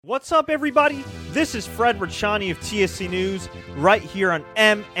What's up, everybody? This is Fred Rachani of TSC News, right here on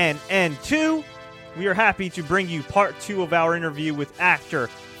MNN2. We are happy to bring you part 2 of our interview with actor,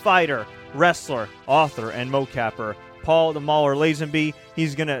 fighter, wrestler, author, and mocapper Paul the Mauler Lazenby.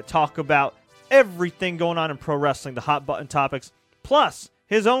 He's going to talk about everything going on in pro wrestling, the hot button topics, plus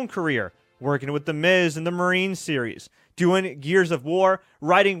his own career, working with The Miz in the Marine series, doing Gears of War,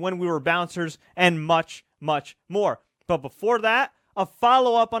 writing When We Were Bouncers, and much, much more. But before that, a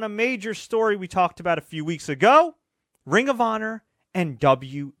follow-up on a major story we talked about a few weeks ago, Ring of Honor and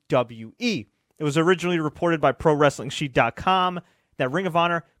WWE. It was originally reported by ProWrestlingSheet.com that Ring of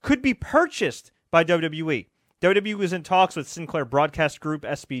Honor could be purchased by WWE. WWE was in talks with Sinclair Broadcast Group,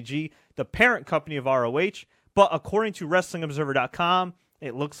 SBG, the parent company of ROH, but according to WrestlingObserver.com,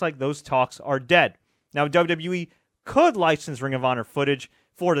 it looks like those talks are dead. Now, WWE could license Ring of Honor footage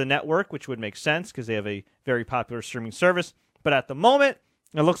for the network, which would make sense because they have a very popular streaming service. But at the moment,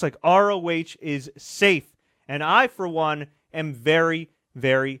 it looks like ROH is safe. And I, for one, am very,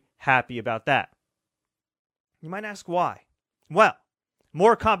 very happy about that. You might ask why. Well,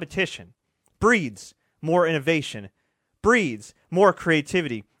 more competition breeds more innovation, breeds more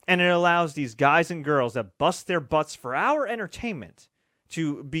creativity, and it allows these guys and girls that bust their butts for our entertainment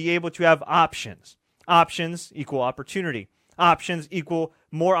to be able to have options. Options equal opportunity. Options equal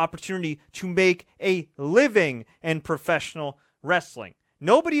more opportunity to make a living in professional wrestling.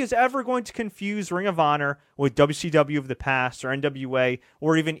 Nobody is ever going to confuse Ring of Honor with WCW of the past or NWA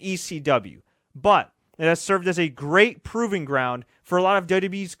or even ECW. But it has served as a great proving ground for a lot of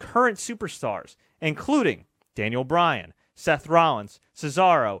WWE's current superstars, including Daniel Bryan, Seth Rollins,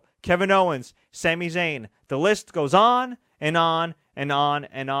 Cesaro, Kevin Owens, Sami Zayn. The list goes on and on and on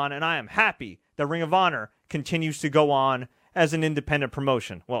and on, and I am happy that Ring of Honor continues to go on as an independent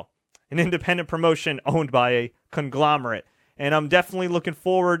promotion. Well, an independent promotion owned by a conglomerate. And I'm definitely looking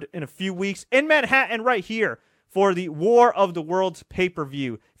forward in a few weeks in Manhattan right here for the War of the Worlds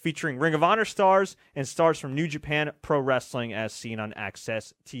pay-per-view featuring Ring of Honor stars and stars from New Japan Pro Wrestling as seen on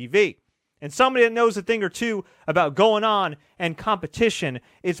Access TV. And somebody that knows a thing or two about going on and competition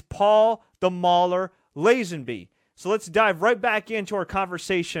is Paul the Mauler Lazenby. So let's dive right back into our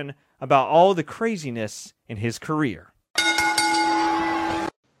conversation about all the craziness in his career.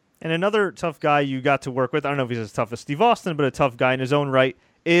 And another tough guy you got to work with, I don't know if he's as tough as Steve Austin, but a tough guy in his own right,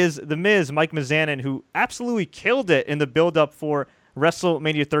 is The Miz, Mike Mizanin, who absolutely killed it in the build-up for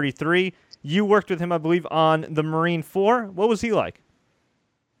WrestleMania 33. You worked with him, I believe, on the Marine 4. What was he like?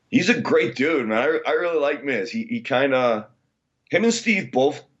 He's a great dude, man. I really like Miz. He kind of, him and Steve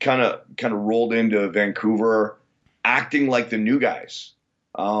both kind of rolled into Vancouver acting like the new guys.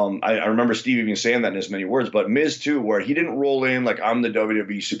 I remember Steve even saying that in as many words, but Miz too, where he didn't roll in like I'm the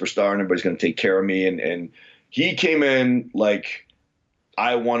WWE superstar and everybody's going to take care of me. And he came in like,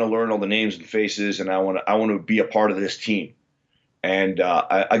 I want to learn all the names and faces and I want to be a part of this team. And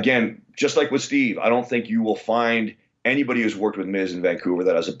again, just like with Steve, I don't think you will find anybody who's worked with Miz in Vancouver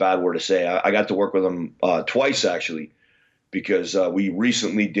that has a bad word to say. I got to work with him twice actually, because we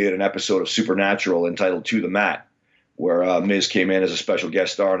recently did an episode of Supernatural entitled To the Mat, where Miz came in as a special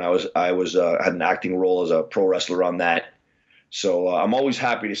guest star, and I was had an acting role as a pro wrestler on that. So I'm always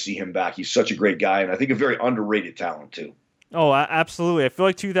happy to see him back. He's such a great guy, and I think a very underrated talent too. Oh, absolutely. I feel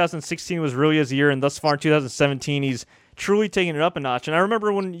like 2016 was really his year, and thus far in 2017, he's truly taking it up a notch. And I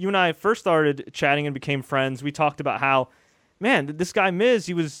remember when you and I first started chatting and became friends, we talked about how, man, this guy Miz,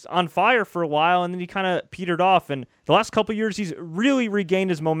 he was on fire for a while, and then he kind of petered off. And the last couple of years, he's really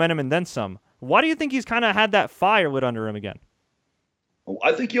regained his momentum and then some. Why do you think he's kind of had that fire lit under him again?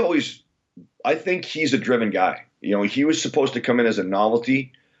 I think he's a driven guy. You know, he was supposed to come in as a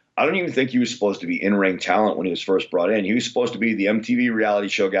novelty. I don't even think he was supposed to be in-ring talent when he was first brought in. He was supposed to be the MTV reality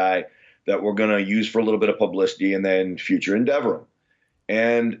show guy that we're going to use for a little bit of publicity and then future endeavor him.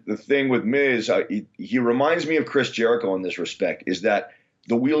 And the thing with Miz, he reminds me of Chris Jericho in this respect, is that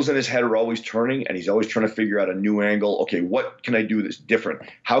the wheels in his head are always turning, and he's always trying to figure out a new angle. Okay, what can I do that's different?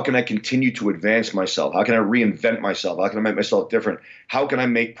 How can I continue to advance myself? How can I reinvent myself? How can I make myself different? How can I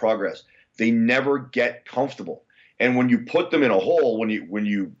make progress? They never get comfortable. And when you put them in a hole, when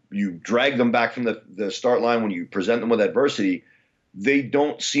you drag them back from the start line, when you present them with adversity, they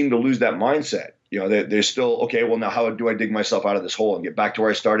don't seem to lose that mindset. You know, they're still, okay, well, now how do I dig myself out of this hole and get back to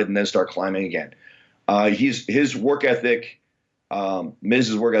where I started and then start climbing again? His work ethic,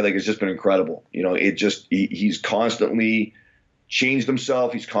 Miz's work ethic has just been incredible. You know, he's constantly changed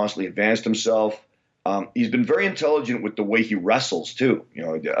himself. He's constantly advanced himself. He's been very intelligent with the way he wrestles too. You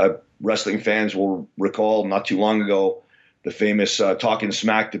know, wrestling fans will recall not too long ago the famous Talking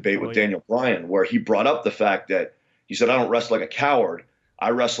Smack debate with Daniel Bryan, where he brought up the fact that he said, I don't wrestle like a coward. I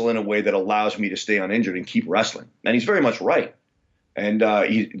wrestle in a way that allows me to stay uninjured and keep wrestling. And he's very much right. And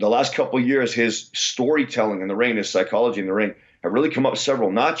the last couple of years, his storytelling in the ring, his psychology in the ring, have really come up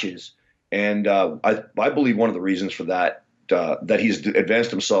several notches. And I believe one of the reasons for that, that he's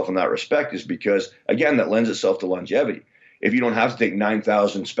advanced himself in that respect, is because, again, that lends itself to longevity. If you don't have to take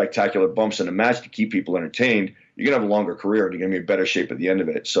 9,000 spectacular bumps in a match to keep people entertained, you're going to have a longer career and you're going to be in better shape at the end of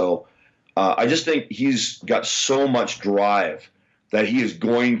it. So I just think he's got so much drive that he is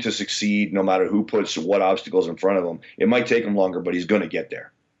going to succeed no matter who puts what obstacles in front of him. It might take him longer, but he's going to get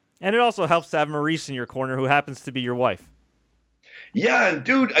there. And it also helps to have Maryse in your corner, who happens to be your wife. Yeah, and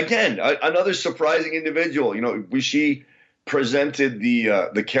dude, again, another surprising individual. She presented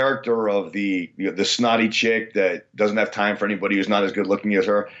the character of the snotty chick that doesn't have time for anybody who's not as good looking as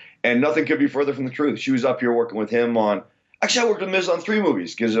her, and nothing could be further from the truth. She was up here working with him on. Actually, I worked with Miz on 3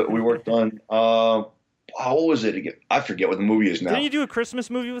 movies because we worked on. What was it again? I forget what the movie is now. Didn't you do a Christmas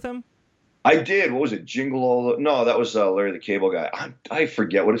movie with him? I did. What was it? Jingle All the... No, that was Larry the Cable Guy. I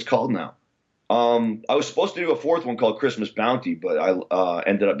forget what it's called now. I was supposed to do a 4th one called Christmas Bounty, but I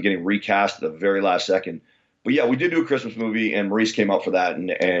ended up getting recast at the very last second. But yeah, we did do a Christmas movie, and Maryse came out for that,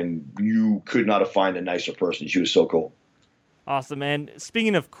 and you could not have found a nicer person. She was so cool. Awesome, man.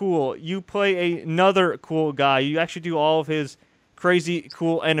 Speaking of cool, you play another cool guy. You actually do all of his crazy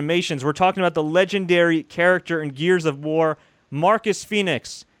cool animations. We're talking about the legendary character in Gears of War, Marcus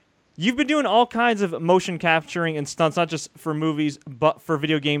Phoenix. You've been doing all kinds of motion capturing and stunts, not just for movies, but for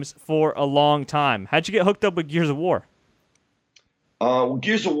video games for a long time. How'd you get hooked up with Gears of War?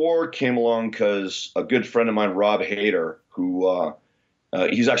 Gears of War came along because a good friend of mine, Rob Hader, who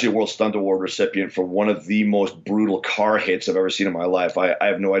he's actually a World Stunt Award recipient for one of the most brutal car hits I've ever seen in my life. I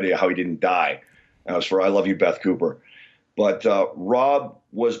have no idea how he didn't die. It was for I Love You, Beth Cooper. But Rob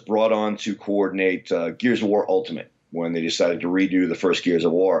was brought on to coordinate Gears of War Ultimate when they decided to redo the first Gears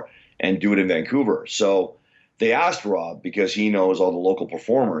of War and do it in Vancouver. So they asked Rob, because he knows all the local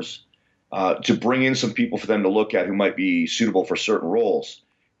performers, to bring in some people for them to look at who might be suitable for certain roles.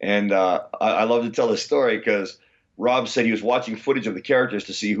 And I love to tell this story because Rob said he was watching footage of the characters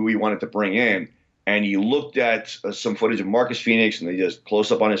to see who he wanted to bring in. And he looked at some footage of Marcus Phoenix, and they just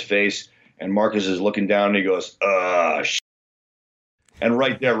close up on his face. And Marcus is looking down, and he goes, and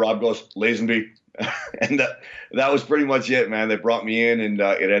right there, Rob goes, Lazenby. And that was pretty much it, man. They brought me in, and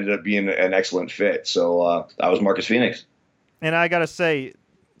it ended up being an excellent fit. So I was Marcus Phoenix. And I got to say,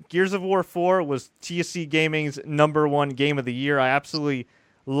 Gears of War 4 was TSC Gaming's #1 game of the year. I absolutely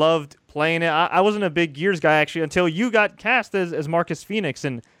loved playing it. I wasn't a big Gears guy, actually, until you got cast as Marcus Phoenix.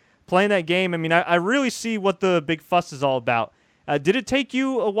 And playing that game, I mean, I really see what the big fuss is all about. Did it take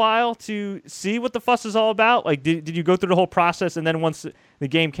you a while to see what the fuss is all about? Like, did you go through the whole process, and then once the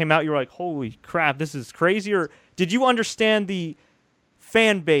game came out, you were like, holy crap, this is crazy? Or did you understand the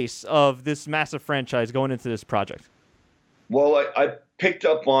fan base of this massive franchise going into this project? Well, I picked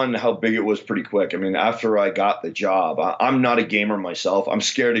up on how big it was pretty quick. I mean, after I got the job, I'm not a gamer myself. I'm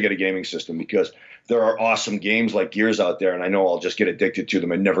scared to get a gaming system because there are awesome games like Gears out there, and I know I'll just get addicted to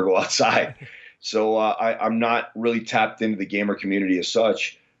them and never go outside. So I'm not really tapped into the gamer community as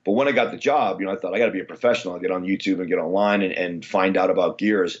such. But when I got the job, I thought I got to be a professional. I get on YouTube and get online and find out about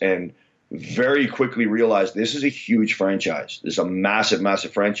Gears, and very quickly realized this is a huge franchise. This is a massive,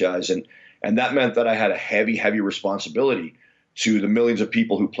 massive franchise. And that meant that I had a heavy, heavy responsibility to the millions of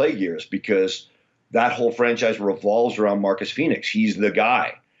people who play Gears, because that whole franchise revolves around Marcus Phoenix. He's the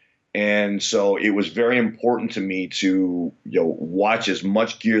guy. And so it was very important to me to watch as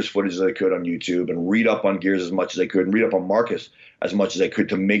much Gears footage as I could on YouTube and read up on Gears as much as I could and read up on Marcus as much as I could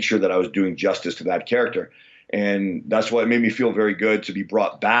to make sure that I was doing justice to that character. And that's why it made me feel very good to be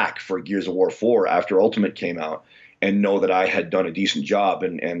brought back for Gears of War 4 after Ultimate came out and know that I had done a decent job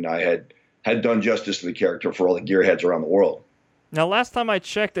and I had done justice to the character for all the gearheads around the world. Now, last time I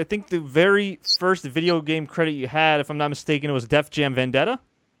checked, I think the very first video game credit you had, if I'm not mistaken, it was Def Jam Vendetta?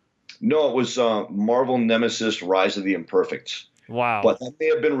 No, it was Marvel Nemesis Rise of the Imperfects. Wow. But that may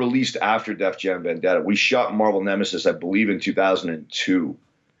have been released after Def Jam Vendetta. We shot Marvel Nemesis, I believe, in 2002.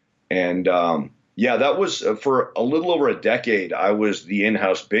 And, that was for a little over a decade. I was the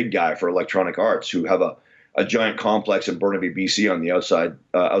in-house big guy for Electronic Arts, who have a giant complex in Burnaby, BC on the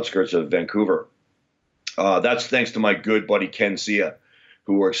outskirts of Vancouver. That's thanks to my good buddy Ken Sia,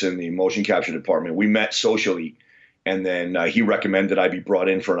 who works in the motion capture department. We met socially. And then he recommended I be brought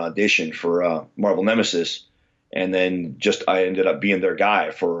in for an audition for Marvel Nemesis. And then I ended up being their guy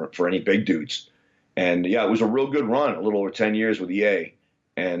for any big dudes. And yeah, it was a real good run, a little over 10 years with EA.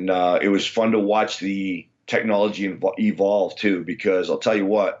 And it was fun to watch the technology evolve too, because I'll tell you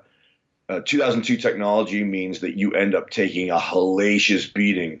what, 2002 technology means that you end up taking a hellacious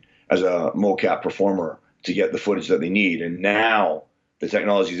beating as a mocap performer to get the footage that they need. And now the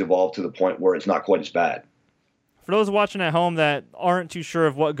technology's evolved to the point where it's not quite as bad. For those watching at home that aren't too sure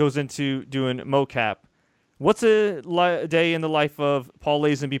of what goes into doing mocap, what's a day in the life of Paul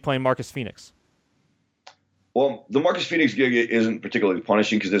Lazenby playing Marcus Phoenix? Well, the Marcus Phoenix gig isn't particularly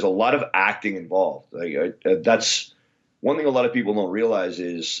punishing because there's a lot of acting involved. That's one thing a lot of people don't realize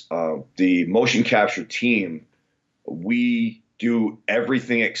is the motion capture team, we do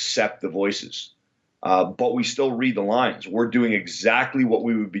everything except the voices. But we still read the lines. We're doing exactly what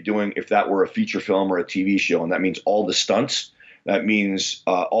we would be doing if that were a feature film or a TV show. And that means all the stunts. That means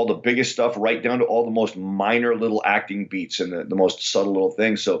all the biggest stuff, right down to all the most minor little acting beats and the most subtle little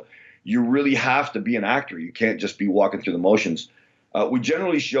things. So you really have to be an actor. You can't just be walking through the motions. We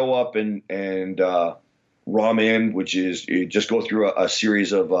generally show up and ROM in, which is you just go through a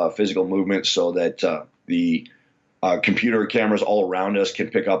series of physical movements so that the computer cameras all around us can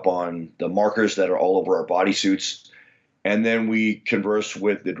pick up on the markers that are all over our bodysuits. And then we converse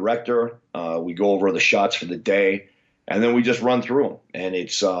with the director. We go over the shots for the day, and then we just run through them. And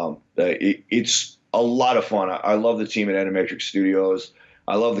it's a lot of fun. I love the team at Animatrix Studios.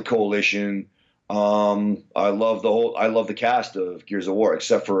 I love the Coalition. I love the cast of Gears of War,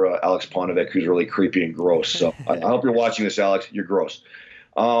 except for Alex Ponovic, who's really creepy and gross. So I hope you're watching this, Alex. You're gross.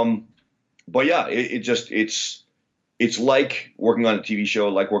 But yeah, it's like working on a TV show,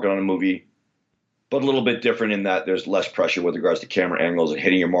 like working on a movie, but a little bit different in that there's less pressure with regards to camera angles and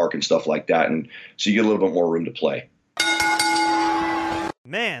hitting your mark and stuff like that. And so you get a little bit more room to play.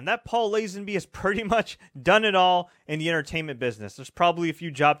 Man, that Paul Lazenby has pretty much done it all in the entertainment business. There's probably a few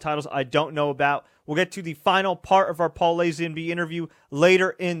job titles I don't know about. We'll get to the final part of our Paul Lazenby interview later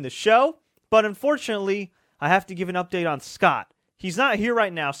in the show. But unfortunately, I have to give an update on Scott. He's not here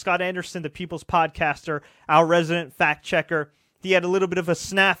right now. Scott Anderson, the People's Podcaster, our resident fact checker. He had a little bit of a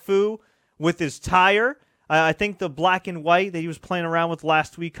snafu with his tire. I think the black and white that he was playing around with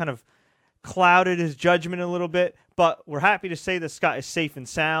last week kind of clouded his judgment a little bit. But we're happy to say that Scott is safe and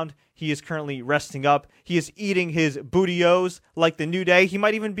sound. He is currently resting up. He is eating his booty-os like the New Day. He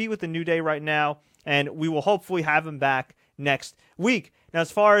might even be with the New Day right now. And we will hopefully have him back next week. Now,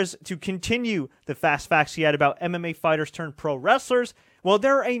 as far as to continue the fast facts he had about MMA fighters turned pro wrestlers, well,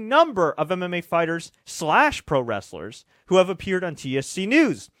 there are a number of MMA fighters / pro wrestlers who have appeared on TSC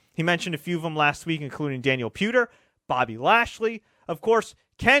News. He mentioned a few of them last week, including Daniel Puder, Bobby Lashley, of course,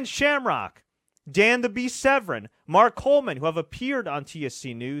 Ken Shamrock, Dan the Beast Severin, Mark Coleman, who have appeared on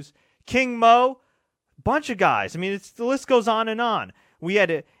TSC News, King Mo, bunch of guys. I mean, the list goes on and on. We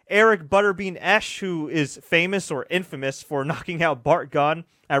had Eric Butterbean Esch, who is famous or infamous for knocking out Bart Gunn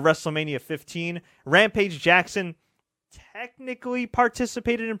at WrestleMania 15. Rampage Jackson technically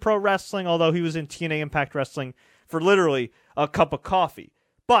participated in pro wrestling, although he was in TNA Impact Wrestling for literally a cup of coffee.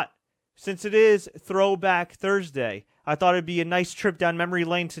 But since it is Throwback Thursday, I thought it'd be a nice trip down memory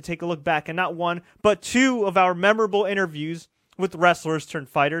lane to take a look back at not one, but two of our memorable interviews with wrestlers turned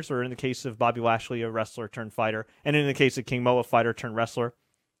fighters, or in the case of Bobby Lashley, a wrestler turned fighter, and in the case of King Mo, a fighter turned wrestler.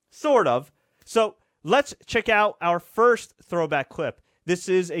 Sort of. So let's check out our first throwback clip. This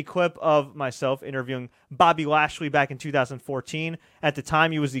is a clip of myself interviewing Bobby Lashley back in 2014. At the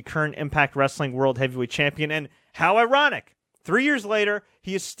time, he was the current Impact Wrestling World Heavyweight Champion, and how ironic, 3 years later,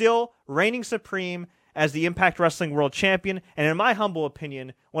 he is still reigning supreme as the Impact Wrestling World Champion, and in my humble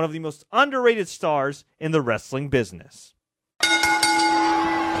opinion, one of the most underrated stars in the wrestling business.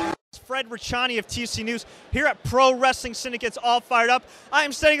 Fred Ricciani of TSC News here at Pro Wrestling Syndicate's All Fired Up. I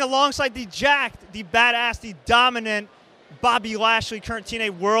am standing alongside the jacked, the badass, the dominant Bobby Lashley, current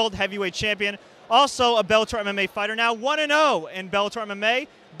TNA World Heavyweight Champion, also a Bellator MMA fighter, now 1-0 in Bellator MMA.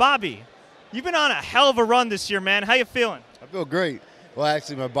 Bobby, you've been on a hell of a run this year, man. How you feeling? I feel great. Well,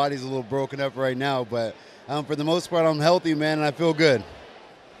 actually, my body's a little broken up right now, but for the most part, I'm healthy, man, and I feel good.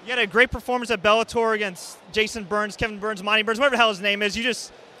 You had a great performance at Bellator against Jason Burns, Kevin Burns, Monty Burns, whatever the hell his name is. You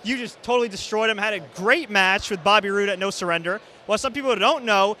just totally destroyed him. Had a great match with Bobby Roode at No Surrender. What some people don't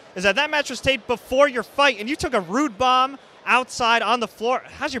know is that match was taped before your fight, and you took a Roode bomb outside on the floor.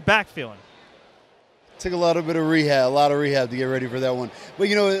 How's your back feeling? Took a lot of rehab to get ready for that one. But,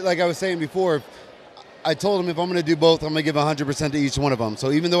 like I was saying before, I told him if I'm going to do both, I'm going to give 100% to each one of them.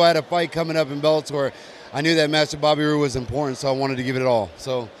 So even though I had a fight coming up in Bellator, I knew that match with Bobby Roode was important, so I wanted to give it all.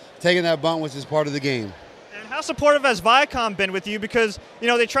 So taking that bump was just part of the game. And how supportive has Viacom been with you? Because,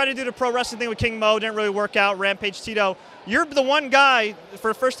 they tried to do the pro wrestling thing with King Mo, didn't really work out, Rampage Tito. You're the one guy, for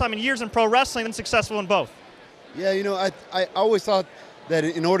the first time in years in pro wrestling, that's successful in both. Yeah, I always thought that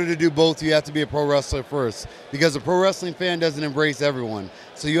in order to do both, you have to be a pro wrestler first, because a pro wrestling fan doesn't embrace everyone.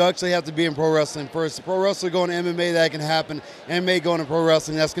 So you actually have to be in pro wrestling first. A pro wrestler going to MMA, that can happen. MMA going to pro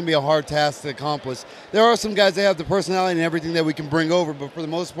wrestling, that's going to be a hard task to accomplish. There are some guys that have the personality and everything that we can bring over, but for the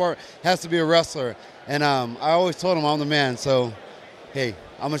most part, has to be a wrestler. And I always told him I'm the man. So, hey,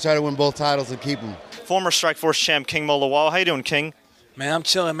 I'm going to try to win both titles and keep them. Former Strikeforce champ King Mo Lawal. How you doing, King? Man, I'm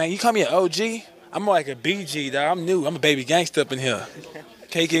chilling, man. You call me an OG? I'm more like a BG, dog. I'm new. I'm a baby gangster up in here.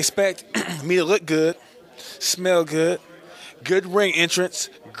 Okay, you can expect me to look good, smell good, good ring entrance,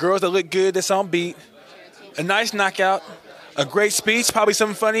 girls that look good that's on beat, a nice knockout, a great speech, probably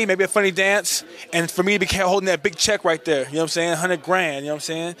something funny, maybe a funny dance, and for me to be holding that big check right there, you know what I'm saying, $100,000, you know what I'm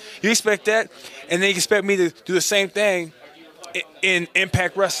saying? You expect that, and then you expect me to do the same thing in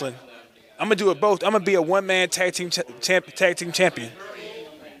Impact Wrestling. I'm going to do it both. I'm going to be a one-man tag team champion.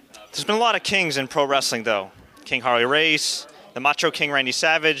 There's been a lot of kings in pro wrestling, though. King Harley Race, the Macho King Randy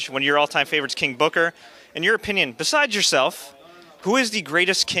Savage, one of your all-time favorites, King Booker. In your opinion, besides yourself, who is the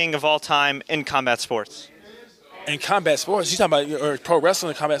greatest king of all time in combat sports? In combat sports? You talking about or pro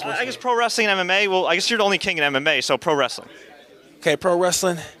wrestling or combat sports? I guess pro wrestling and MMA. Well, I guess you're the only king in MMA, so pro wrestling. Okay, pro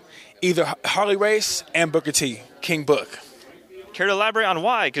wrestling, either Harley Race and Booker T, King Book. Care to elaborate on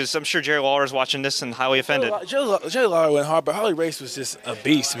why? Because I'm sure Jerry Lawler is watching this and highly offended. Jerry Lawler went hard, but Harley Race was just a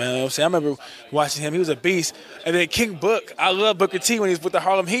beast, man. You know what I'm saying? I remember watching him. He was a beast. And then King Book, I love Booker T when he was with the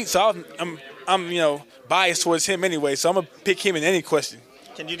Harlem Heat, so I'm biased towards him anyway, so I'm going to pick him in any question.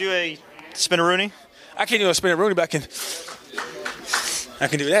 Can you do a spin-a-rooney? I can't do a spin-a-rooney, but I can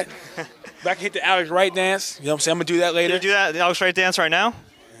do that. But I can hit the Alex Wright dance. You know what I'm saying? I'm going to do that later. Can you do that, the Alex Wright dance right now?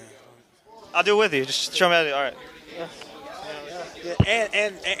 I'll do it with you. Just show me how to do it. All right. Yeah,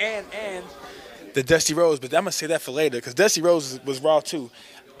 and the Dusty Rose, but I'm gonna say that for later because Dusty Rose was raw too.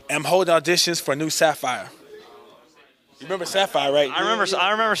 And I'm holding auditions for a new Sapphire. You remember Sapphire, right? I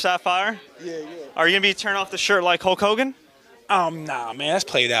remember Sapphire. Yeah. Are you gonna be turning off the shirt like Hulk Hogan? Nah, man, that's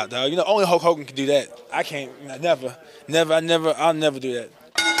played out, dog. You know, only Hulk Hogan can do that. I can't. I'll never do that.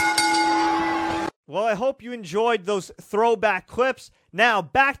 Well, I hope you enjoyed those throwback clips. Now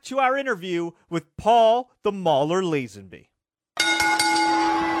back to our interview with Paul the Mauler Lazenby.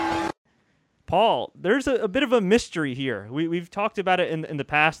 Paul, there's a bit of a mystery here. We've talked about it in the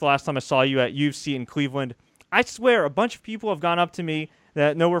past. The last time I saw you at UFC in Cleveland, I swear a bunch of people have gone up to me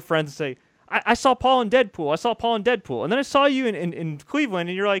that know we're friends and say, I saw Paul in Deadpool. I saw Paul in Deadpool. And then I saw you in Cleveland,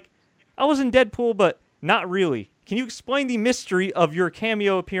 and you're like, I was in Deadpool, but not really. Can you explain the mystery of your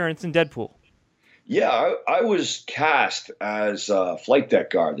cameo appearance in Deadpool? Yeah, I was cast as a flight deck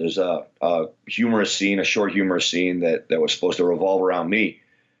guard. There's a humorous scene, a short humorous scene that was supposed to revolve around me.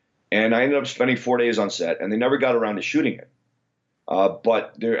 And I ended up spending 4 days on set, and they never got around to shooting it.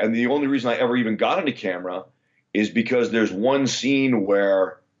 And the only reason I ever even got into camera is because there's one scene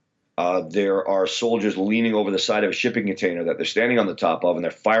where there are soldiers leaning over the side of a shipping container that they're standing on the top of, and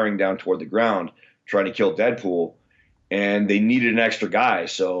they're firing down toward the ground, trying to kill Deadpool. And they needed an extra guy,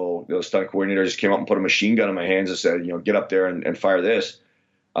 so the stunt coordinator just came up and put a machine gun in my hands and said, get up there and fire this.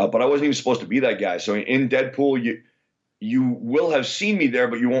 But I wasn't even supposed to be that guy. So in Deadpool, you will have seen me there,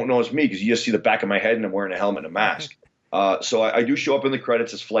 but you won't know it's me because you just see the back of my head and I'm wearing a helmet and a mask. So I do show up in the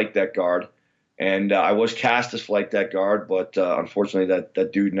credits as flight deck guard, and I was cast as flight deck guard, but unfortunately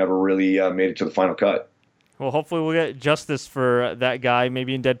that dude never really made it to the final cut. Well, hopefully we'll get justice for that guy,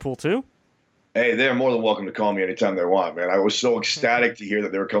 maybe in Deadpool 2. Hey, they're more than welcome to call me anytime they want, man. I was so ecstatic to hear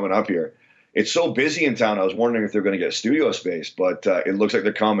that they were coming up here. It's so busy in town, I was wondering if they're going to get a studio space, but it looks like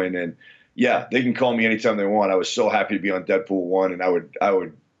they're coming, and yeah, they can call me anytime they want. I was so happy to be on Deadpool 1, and I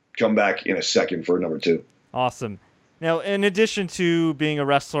would come back in a second for number 2. Awesome. Now, in addition to being a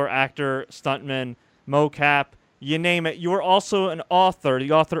wrestler, actor, stuntman, mocap, you name it, you're also an author,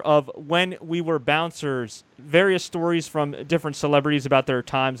 the author of When We Were Bouncers, various stories from different celebrities about their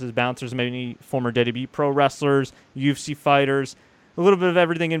times as bouncers, many former WWE pro wrestlers, UFC fighters, a little bit of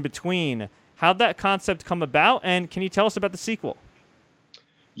everything in between. How'd that concept come about, and can you tell us about the sequel?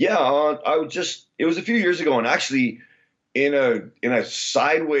 Yeah, it was a few years ago, and actually in a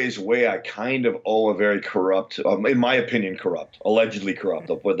sideways way, I kind of owe a very corrupt, in my opinion, allegedly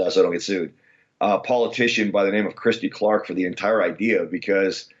corrupt, I'll put that so I don't get sued, politician by the name of Christy Clark for the entire idea,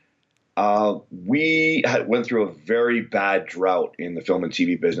 because we went through a very bad drought in the film and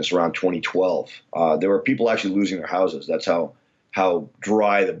TV business around 2012. There were people actually losing their houses. That's how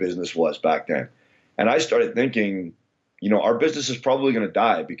dry the business was back then. And I started thinking, our business is probably going to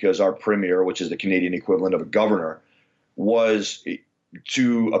die because our premier, which is the Canadian equivalent of a governor, was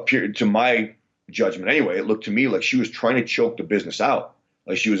to appear, to my judgment anyway, it looked to me like she was trying to choke the business out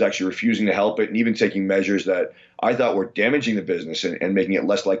Like she was actually refusing to help it and even taking measures that I thought were damaging the business and making it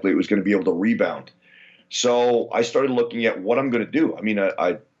less likely it was going to be able to rebound. So I started looking at what I'm going to do. I mean,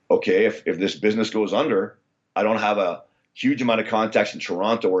 okay, if this business goes under, I don't have a huge amount of contacts in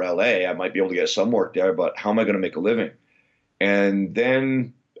Toronto or LA. I might be able to get some work there, but how am I going to make a living? And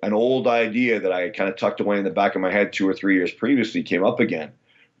then an old idea that I kind of tucked away in the back of my head 2 or 3 years previously came up again,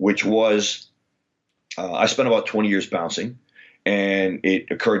 which was I spent about 20 years bouncing, and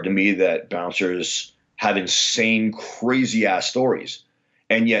it occurred to me that bouncers have insane, crazy-ass stories,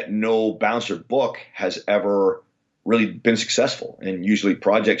 and yet no bouncer book has ever really been successful, and usually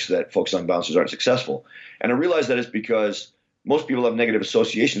projects that focus on bouncers aren't successful. And I realized that it's because most people have negative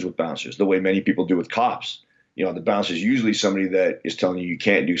associations with bouncers, the way many people do with cops. You know, the bouncer is usually somebody that is telling you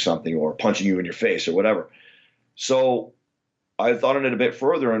can't do something or punching you in your face or whatever. So I thought on it a bit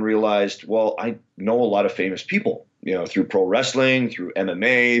further and realized, well, I know a lot of famous people, you know, through pro wrestling, through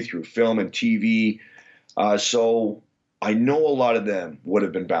MMA, through film and TV. So I know a lot of them would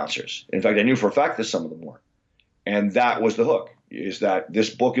have been bouncers. In fact, I knew for a fact that some of them were. And that was the hook, is that this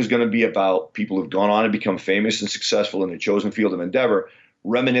book is going to be about people who've gone on and become famous and successful in their chosen field of endeavor,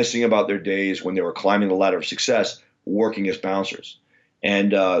 reminiscing about their days when they were climbing the ladder of success, working as bouncers.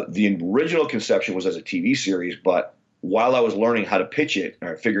 And the original conception was as a TV series, but while I was learning how to pitch it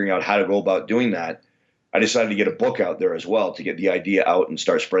or figuring out how to go about doing that, I decided to get a book out there as well to get the idea out and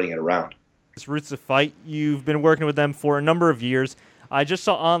start spreading it around. It's Roots of Fight. You've been working with them for a number of years. I just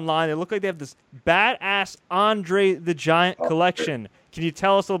saw online, it looked like they have this badass Andre the Giant collection. Can you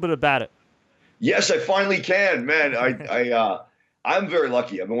tell us a little bit about it? Yes, I finally can, man. I'm very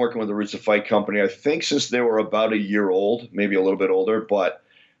lucky. I've been working with the Roots of Fight company, I think, since they were about a year old, maybe a little bit older. But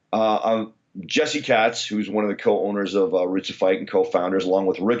Jesse Katz, who's one of the co-owners of Roots of Fight and co-founders, along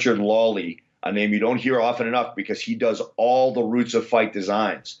with Richard Lawley, a name you don't hear often enough because he does all the Roots of Fight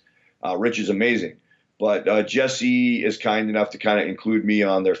designs. Rich is amazing. But Jesse is kind enough to kind of include me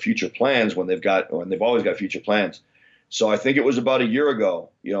on their future plans when they've always got future plans. So I think it was about a year ago,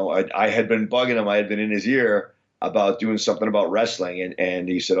 you know, I had been bugging him. I had been in his ear about doing something about wrestling. And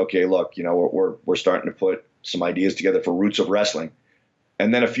he said, okay, look, you know, we're starting to put some ideas together for Roots of Wrestling.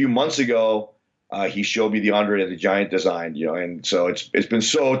 And then a few months ago, he showed me the Andre the Giant design, you know, and so it's been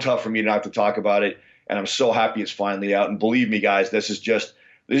so tough for me not to talk about it. And I'm so happy it's finally out. And believe me, guys, this is just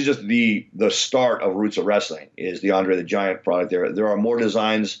the start of Roots of Wrestling is the Andre the Giant product. There are more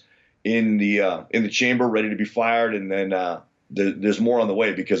designs in the chamber ready to be fired, and then there's more on the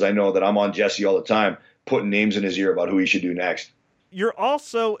way because I know that I'm on Jesse all the time, putting names in his ear about who he should do next. You're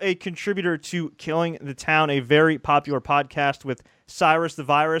also a contributor to Killing the Town, a very popular podcast with Cyrus the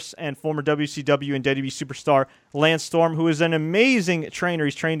Virus and former WCW and WWE superstar Lance Storm, who is an amazing trainer.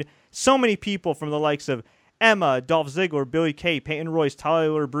 He's trained so many people from the likes of Emma, Dolph Ziggler, Billy Kay, Peyton Royce,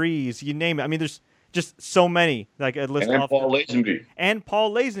 Tyler Breeze, you name it. I mean, there's just so many. Like a list and Paul Lazenby. And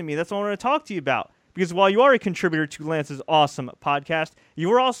Paul Lazenby. That's what I want to talk to you about. Because while you are a contributor to Lance's awesome podcast,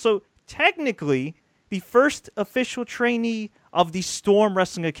 you are also technically the first official trainee of the Storm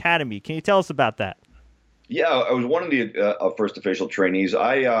Wrestling Academy. Can you tell us about that? Yeah, I was one of the first official trainees.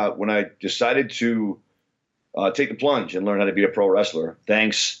 When I decided to take the plunge and learn how to be a pro wrestler,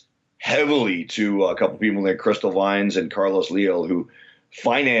 thanks heavily to a couple people named Crystal Vines and Carlos Leal, who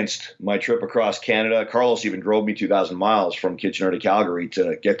financed my trip across Canada. Carlos even drove me 2,000 miles from Kitchener to Calgary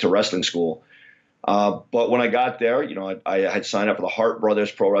to get to wrestling school. But when I got there, you know, I had signed up for the Hart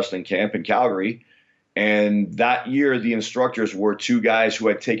Brothers Pro Wrestling Camp in Calgary. And that year, the instructors were two guys who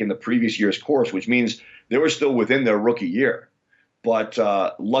had taken the previous year's course, which means they were still within their rookie year. But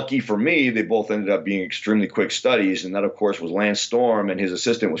lucky for me, they both ended up being extremely quick studies. And that, of course, was Lance Storm, and his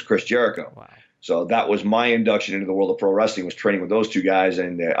assistant was Chris Jericho. Wow. So that was my induction into the world of pro wrestling, was training with those two guys.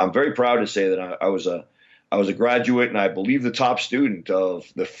 And I'm very proud to say that I was a graduate, and I believe the top student of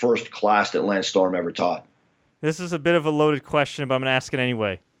the first class that Lance Storm ever taught. This is a bit of a loaded question, but I'm going to ask it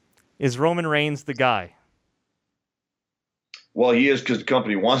anyway. Is Roman Reigns the guy? Well, he is because the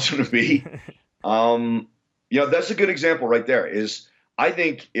company wants him to be. You know, that's a good example right there. Is I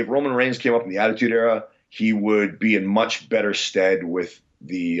think if Roman Reigns came up in the Attitude Era, he would be in much better stead with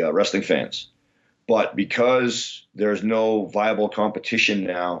the wrestling fans. But because there's no viable competition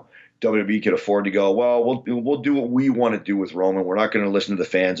now, WWE could afford to go, well, we'll do what we want to do with Roman. We're not going to listen to the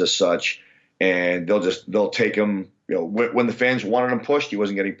fans as such, and they'll take him. You know, when the fans wanted him pushed, he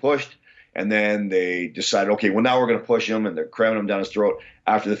wasn't getting pushed. And then they decided, okay, well, now we're going to push him, and they're cramming him down his throat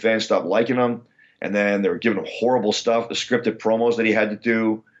after the fans stopped liking him. And then they were giving him horrible stuff, the scripted promos that he had to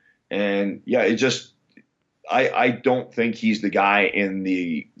do. And yeah, it just, I don't think he's the guy in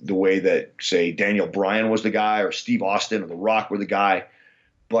the way that, say, Daniel Bryan was the guy, or Steve Austin or The Rock were the guy.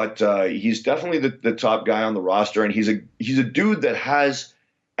 but he's definitely the top guy on the roster, and he's a dude that has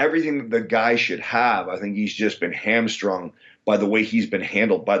everything that the guy should have. I think he's just been hamstrung by the way he's been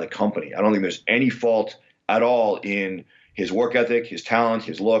handled by the company. I don't think there's any fault at all in his work ethic, his talent,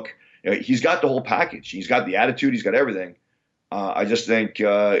 his look. He's got the whole package. He's got the attitude. He's got everything. I just think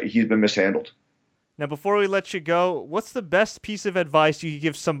he's been mishandled. Now, before we let you go, what's the best piece of advice you could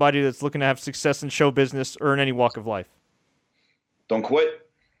give somebody that's looking to have success in show business or in any walk of life? Don't quit.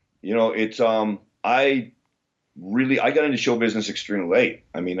 It's I got into show business extremely late.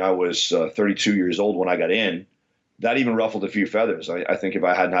 I mean, I was 32 years old when I got in. That even ruffled a few feathers. I think if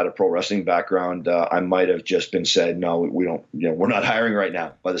I hadn't had a pro wrestling background, I might have just been said, no, we don't, we're not hiring right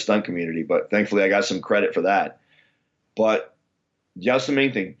now by the stunt community. But thankfully I got some credit for that. But that's the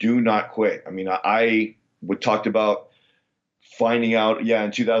main thing. Do not quit. I mean, I talked about finding out,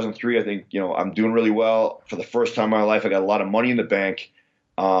 in 2003, I think, I'm doing really well. For the first time in my life, I got a lot of money in the bank.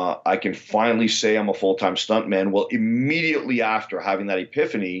 I can finally say I'm a full-time stuntman. Well, immediately after having that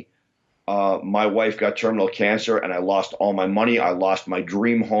epiphany, my wife got terminal cancer and I lost all my money. I lost my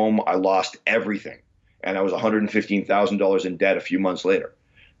dream home. I lost everything. And I was $115,000 in debt a few months later.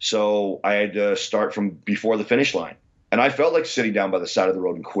 So I had to start from before the finish line. And I felt like sitting down by the side of the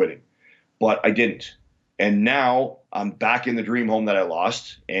road and quitting, but I didn't. And now I'm back in the dream home that I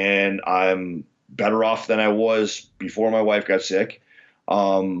lost, and I'm better off than I was before my wife got sick,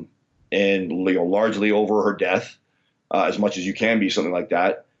 and largely over her death, as much as you can be, something like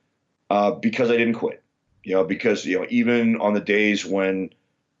that, because I didn't quit. Because even on the days when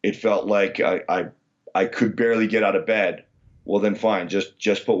it felt like I could barely get out of bed, well, then fine.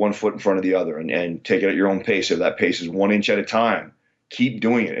 Just put one foot in front of the other and take it at your own pace. If that pace is 1 inch at a time, keep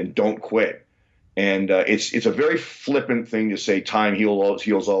doing it and don't quit. And it's a very flippant thing to say time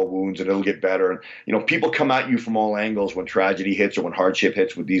heals all wounds and it'll get better. And, people come at you from all angles when tragedy hits or when hardship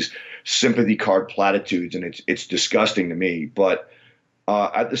hits with these sympathy card platitudes. And it's disgusting to me. But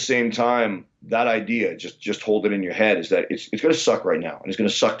at the same time, that idea, just hold it in your head, is that it's going to suck right now. And it's going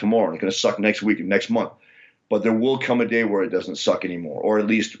to suck tomorrow. And it's going to suck next week and next month. But there will come a day where it doesn't suck anymore, or at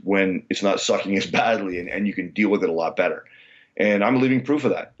least when it's not sucking as badly and you can deal with it a lot better. And I'm living proof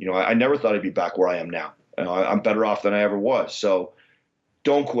of that. I never thought I'd be back where I am now. I'm better off than I ever was. So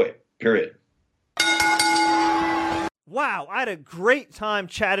don't quit, period. Wow, I had a great time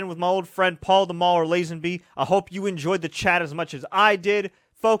chatting with my old friend Paul the Mauler Lazenby. I hope you enjoyed the chat as much as I did.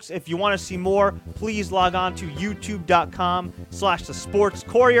 Folks, if you want to see more, please log on to youtube.com/The Sports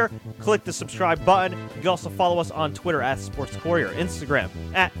Courier. Click the subscribe button. You can also follow us on Twitter @Sports Courier, Instagram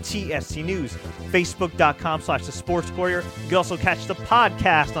 @TSC News, Facebook.com/The Sports Courier. You can also catch the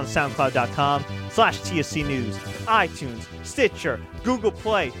podcast on SoundCloud.com/TSC News, iTunes, Stitcher, Google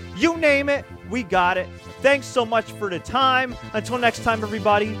Play, you name it, we got it. Thanks so much for the time. Until next time,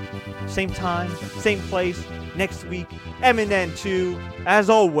 everybody, same time, same place, next week, MNN2. As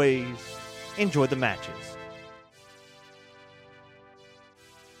always, enjoy the matches.